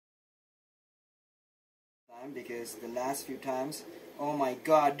time because the last few times, oh my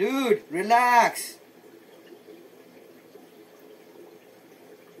god, dude, relax.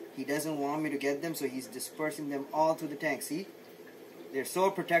 He doesn't want me to get them, so he's dispersing them all through the tank. See? They're so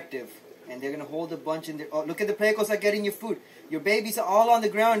protective. And they're going to hold a bunch in there. Oh, look at the plecos are getting your food. Your babies are all on the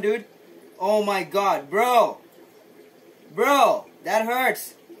ground, dude. Oh my god, bro. Bro, that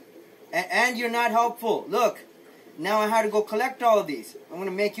hurts. And you're not helpful. Look. Now I had to go collect all of these. I'm going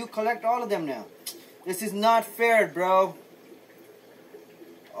to make you collect all of them now. This is not fair, bro.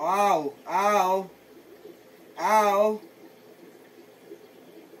 Ow. Ow. Ow.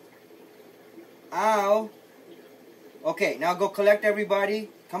 Ow. Okay, now go collect everybody.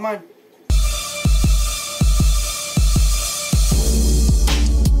 Come on.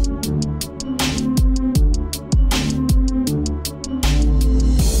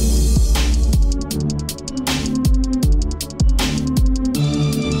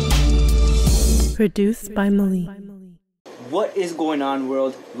 Produced by Malik. What is going on,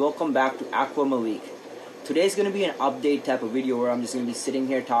 world? Welcome back to Aqua Malik. Today's going to be an update type of video where I'm just going to be sitting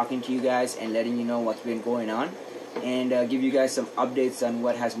here talking to you guys and letting you know what's been going on and give you guys some updates on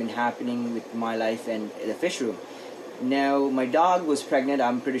what has been happening with my life and the fish room. Now, my dog was pregnant.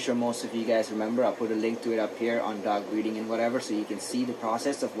 I'm pretty sure most of you guys remember. I'll put a link to it up here on dog breeding and whatever, so you can see the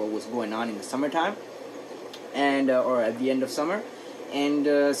process of what was going on in the summertime and or at the end of summer.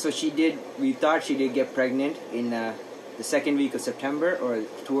 And so we thought she did get pregnant in the second week of September or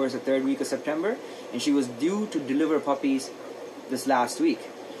towards the third week of September, and she was due to deliver puppies this last week.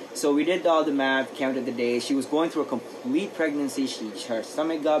 So we did all the math, counted the days. She was going through a complete pregnancy. Her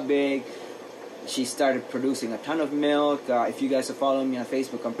stomach got big. She started producing a ton of milk. If you guys are following me on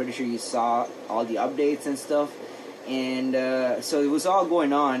Facebook, I'm pretty sure you saw all the updates and stuff. And so it was all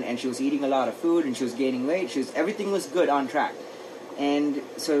going on, and she was eating a lot of food, and she was gaining weight. Everything was good, on track. And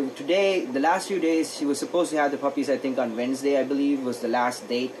so today, the last few days, she was supposed to have the puppies, I think on Wednesday, I believe, was the last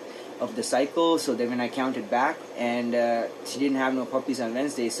date of the cycle. So then when I counted back, and she didn't have no puppies on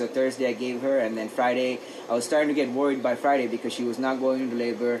Wednesday, so Thursday I gave her, and then Friday, I was starting to get worried by Friday because she was not going into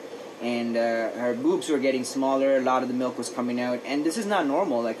labor, and her boobs were getting smaller, a lot of the milk was coming out, and this is not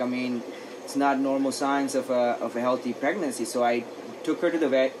normal. Like, I mean, it's not normal signs of a healthy pregnancy. So I took her to the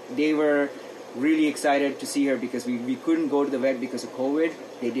vet. They were really excited to see her because we couldn't go to the vet because of COVID.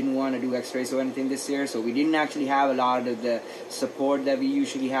 They didn't want to do x-rays or anything this year, so we didn't actually have a lot of the support that we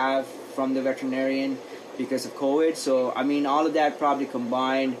usually have from the veterinarian because of COVID. So I mean, all of that probably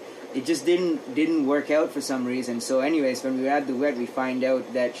combined, it just didn't work out for some reason. So anyways, when we were at the vet, we find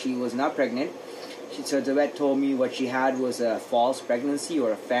out that she was not pregnant. So the vet told me what she had was a false pregnancy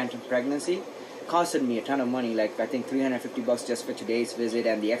or a phantom pregnancy. It costed me a ton of money, like I think $350 just for today's visit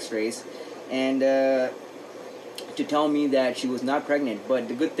and the x-rays. And to tell me that she was not pregnant. But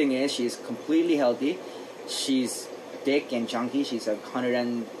the good thing is she's completely healthy. She's thick and chunky. She's 100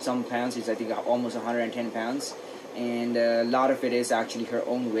 and some pounds. She's, I think, almost 110 pounds. And a lot of it is actually her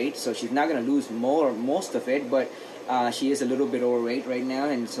own weight. So she's not going to lose most of it. But she is a little bit overweight right now.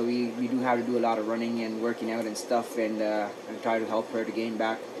 And so we do have to do a lot of running and working out and stuff. And try to help her to gain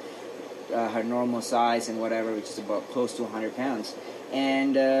back her normal size and whatever, which is about close to 100 pounds.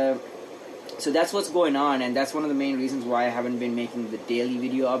 And so that's what's going on, and that's one of the main reasons why I haven't been making the daily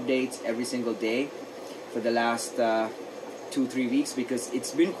video updates every single day for the last 2-3 weeks, because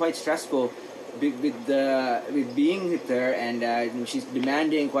it's been quite stressful with being with her, and she's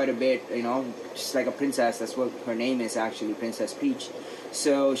demanding quite a bit. You know, she's like a princess. That's what her name is, actually, Princess Peach.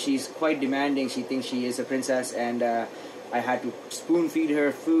 So she's quite demanding. She thinks she is a princess, and I had to spoon feed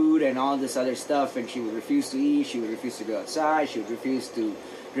her food and all this other stuff, and she would refuse to eat. She would refuse to go outside. She would refuse to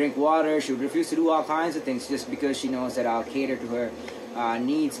drink water. She would refuse to do all kinds of things just because she knows that I'll cater to her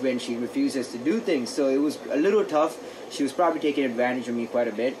needs when she refuses to do things. So it was a little tough. She was probably taking advantage of me quite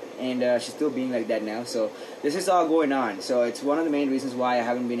a bit, and she's still being like that now. So this is all going on. So it's one of the main reasons why I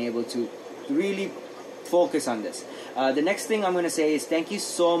haven't been able to really focus on this. The next thing I'm going to say is thank you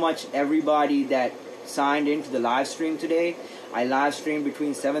so much, everybody that signed into the live stream today. I live streamed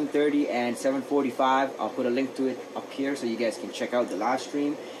between 7:30 and 7:45. I'll put a link to it up here so you guys can check out the live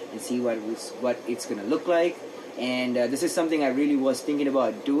stream and see what it's going to look like. And this is something I really was thinking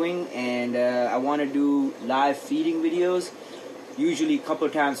about doing, and I want to do live feeding videos. Usually a couple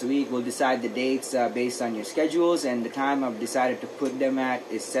of times a week. We'll decide the dates based on your schedules, and the time I've decided to put them at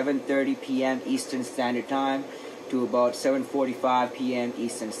is 7:30 p.m. Eastern Standard Time to about 7:45 p.m.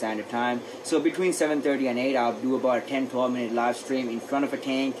 Eastern Standard Time. So between 7:30 and 8, I'll do about a 10-12 minute live stream in front of a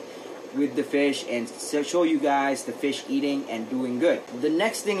tank with the fish and show you guys the fish eating and doing good. The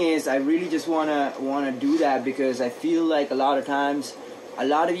next thing is I really just wanna do that because I feel like a lot of times a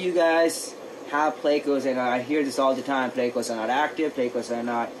lot of you guys have plecos, and I hear this all the time, plecos are not active, plecos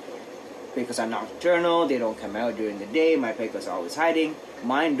are nocturnal, they don't come out during the day, my plecos are always hiding.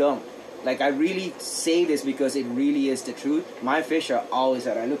 Mine don't. Like, I really say this because it really is the truth. My fish are always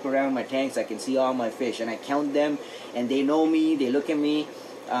out. I look around my tanks, I can see all my fish, and I count them, and they know me, they look at me.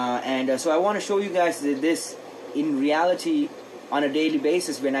 So I want to show you guys this in reality on a daily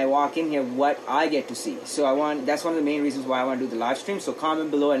basis when I walk in here, what I get to see. So that's one of the main reasons why I want to do the live stream. So comment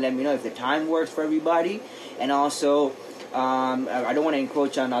below and let me know if the time works for everybody. And also, I don't want to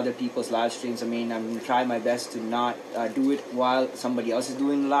encroach on other people's live streams. I mean, I'm going to try my best to not do it while somebody else is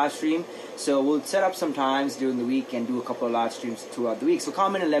doing the live stream. So we'll set up some times during the week and do a couple of live streams throughout the week. So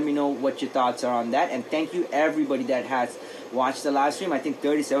comment and let me know what your thoughts are on that. And thank you everybody that has watched the live stream. I think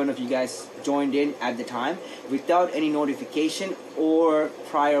 37 of you guys joined in at the time without any notification or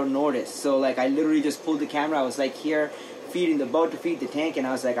prior notice. So like, I literally just pulled the camera. I was like here about to feed the tank, and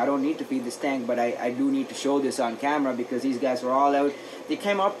I was like, I don't need to feed this tank, but I do need to show this on camera because these guys were all out. They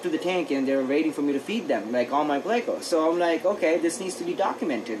came up to the tank and they were waiting for me to feed them, like all my plecos. So I'm like, okay, this needs to be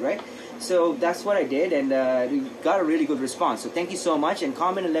documented, right? So that's what I did, and we got a really good response. So thank you so much, and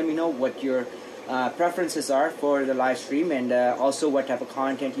comment and let me know what your preferences are for the live stream, and also what type of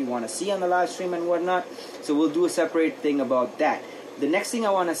content you want to see on the live stream and whatnot. So we'll do a separate thing about that. The next thing I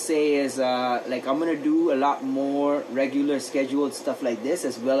want to say is like, I'm going to do a lot more regular scheduled stuff like this,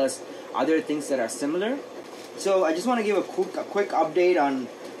 as well as other things that are similar. So I just want to give a quick update on,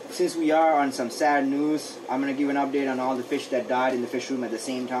 since we are on some sad news, I'm going to give an update on all the fish that died in the fish room at the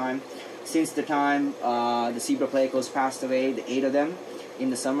same time. Since the time the zebra plecos passed away, the 8 of them in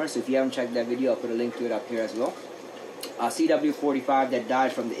the summer. So if you haven't checked that video, I'll put a link to it up here as well. CW45 that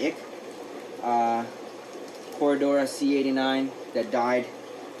died from the ick. Corydoras C89 that died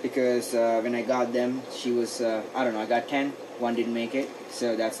because when I got them, she was, I don't know, I got 10, one didn't make it,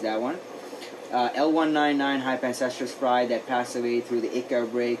 so that's that one. L199 Hypancestrus fry that passed away through the ick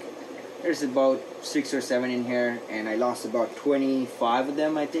outbreak. There's about 6 or 7 in here, and I lost about 25 of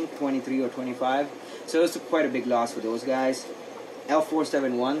them, I think, 23 or 25. So it's quite a big loss for those guys.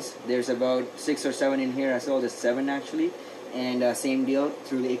 L471s, there's about 6 or 7 in here. I saw there's 7 actually. And same deal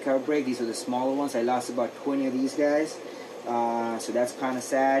through the ick outbreak. These are the smaller ones. I lost about 20 of these guys. So that's kind of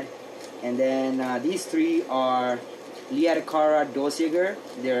sad. And then these 3 are Liatacara dosiger.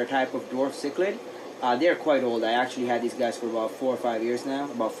 They're a type of dwarf cichlid. They're quite old. I actually had these guys for about 4 or 5 years now.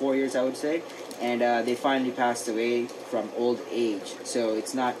 About 4 years, I would say. And they finally passed away from old age. So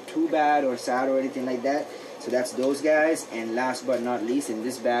it's not too bad or sad or anything like that. So that's those guys. And last but not least, in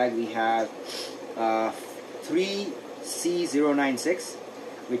this bag we have 3 C096,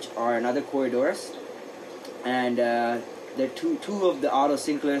 which are another Corydoras, and the two of the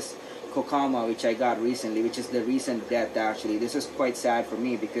Autocinclus Kokama, which I got recently, which is the recent death actually. This is quite sad for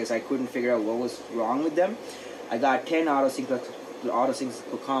me because I couldn't figure out what was wrong with them. I got 10 Autocinclus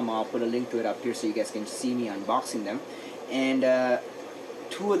Kokama. I'll put a link to it up here so you guys can see me unboxing them. And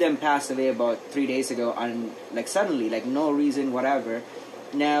 2 of them passed away about 3 days ago, like suddenly, like no reason, whatever.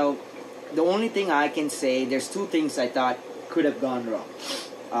 Now, the only thing I can say, there's 2 things I thought could have gone wrong.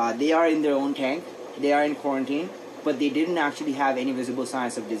 They are in their own tank, they are in quarantine, but they didn't actually have any visible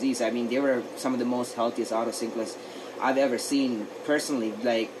signs of disease. I mean, they were some of the most healthiest Autocinclus I've ever seen personally,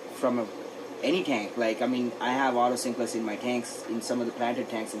 like from any tank. Like, I mean, I have Autocinclus in my tanks, in some of the planted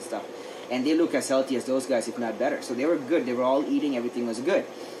tanks and stuff, and they look as healthy as those guys, if not better. So they were good, they were all eating, everything was good.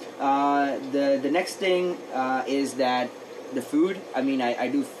 The next thing is that the food, I mean,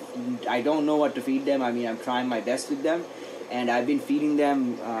 I don't know what to feed them. I mean, I'm trying my best with them, and I've been feeding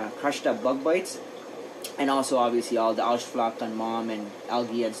them crushed up bug bites, and also obviously all the Ausflok and mom and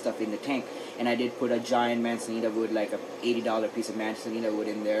algae and stuff in the tank. And I did put a giant manzanita wood, like a $80 piece of manzanita wood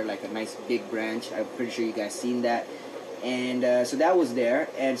in there, like a nice big branch. I'm pretty sure you guys seen that. And so that was there.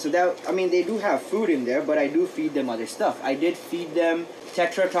 And so that, I mean, they do have food in there, but I do feed them other stuff. I did feed them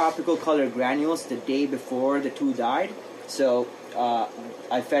Tetra Tropical Color granules the day before the 2 died. So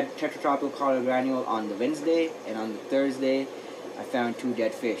I fed Tetra Tropical Color granule on the Wednesday, and on the Thursday I found 2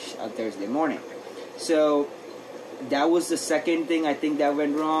 dead fish on Thursday morning. So that was the second thing I think that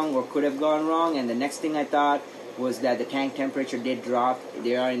went wrong or could have gone wrong. And the next thing I thought was that the tank temperature did drop.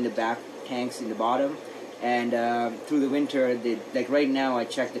 They are in the back tanks in the bottom, and through the winter, like right now I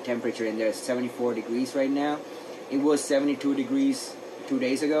checked the temperature and there's 74 degrees right now. It was 72 degrees 2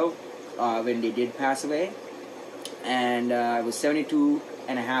 days ago when they did pass away, and it was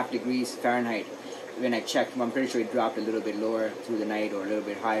 72.5 degrees Fahrenheit when I checked. I'm pretty sure it dropped a little bit lower through the night or a little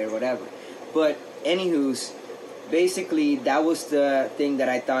bit higher, whatever. But anywho's, basically that was the thing that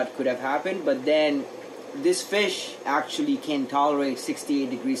I thought could have happened. But then this fish actually can tolerate 68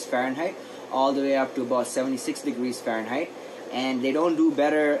 degrees Fahrenheit all the way up to about 76 degrees Fahrenheit, and they don't do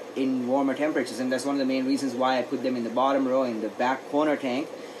better in warmer temperatures, and that's one of the main reasons why I put them in the bottom row in the back corner tank,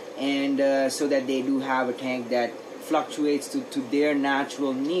 and so that they do have a tank that fluctuates to their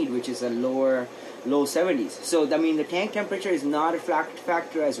natural need, which is a low 70s. So I mean, the tank temperature is not a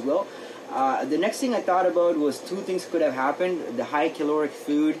factor as well. The next thing I thought about was two things could have happened. The high caloric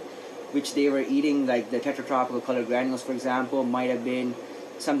food which they were eating, like the tetratropical colored granules for example, might have been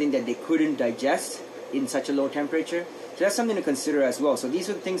something that they couldn't digest in such a low temperature. So that's something to consider as well. So these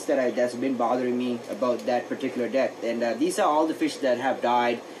are the things that's been bothering me about that particular death. And these are all the fish that have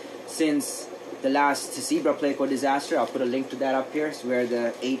died since the last zebra pleco disaster. I'll put a link to that up here, where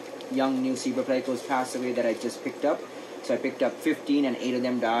the 8 young new zebra plecos passed away that I just picked up. So I picked up 15 and 8 of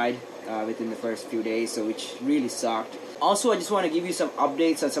them died within the first few days, so which really sucked. Also, I just want to give you some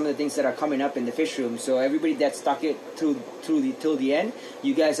updates on some of the things that are coming up in the fish room. So everybody that stuck it till the end,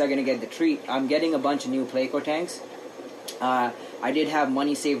 you guys are going to get the treat. I'm getting a bunch of new pleco tanks. I did have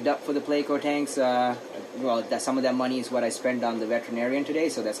money saved up for the pleco tanks. Well, some of that money is what I spent on the veterinarian today,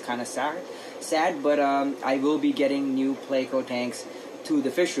 so that's kind of sad. But I will be getting new pleco tanks to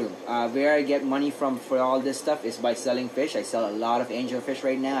the fish room. Where I get money from for all this stuff is by selling fish. I sell a lot of angelfish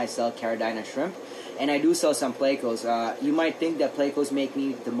right now. I sell Caridina shrimp, and I do sell some plecos. You might think that plecos make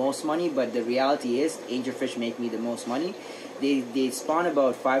me the most money, but the reality is angelfish make me the most money. They spawn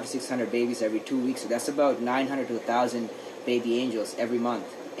about 500 to 600 babies every 2 weeks, so that's about 900 to 1,000 baby angels every month,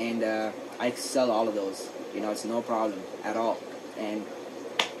 and I sell all of those. You know, it's no problem at all, and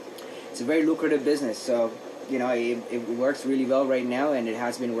it's a very lucrative business. So you know, it works really well right now, and it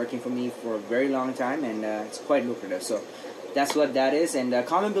has been working for me for a very long time, and it's quite lucrative. So that's what that is. And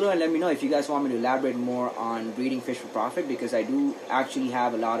comment below and let me know if you guys want me to elaborate more on breeding fish for profit, because I do actually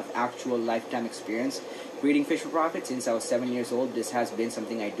have a lot of actual lifetime experience breeding fish for profit. Since I was 7 years old, this has been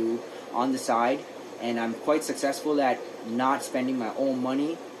something I do on the side, and I'm quite successful at not spending my own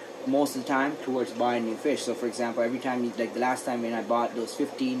money most of the time towards buying new fish. So for example, every time, like the last time when I bought those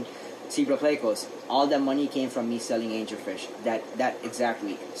 15 zebra plecos, all that money came from me selling angelfish that exact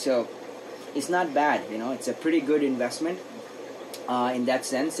week. So it's not bad, you know, it's a pretty good investment in that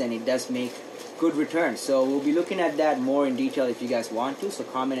sense, and it does make good returns. So we'll be looking at that more in detail if you guys want to, so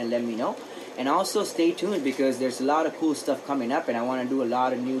comment and let me know. And also stay tuned, because there's a lot of cool stuff coming up, and I want to do a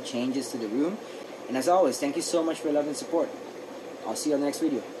lot of new changes to the room. And as always, thank you so much for your love and support. I'll see you on the next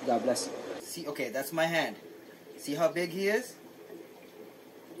video. God bless. See, okay, that's my hand. See how big he is?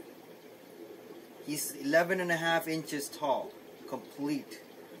 He's 11.5 inches tall, complete,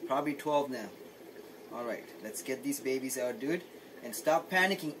 probably 12 now. Alright, let's get these babies out, dude, and stop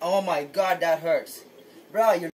panicking. Oh my god, that hurts. Bro, you're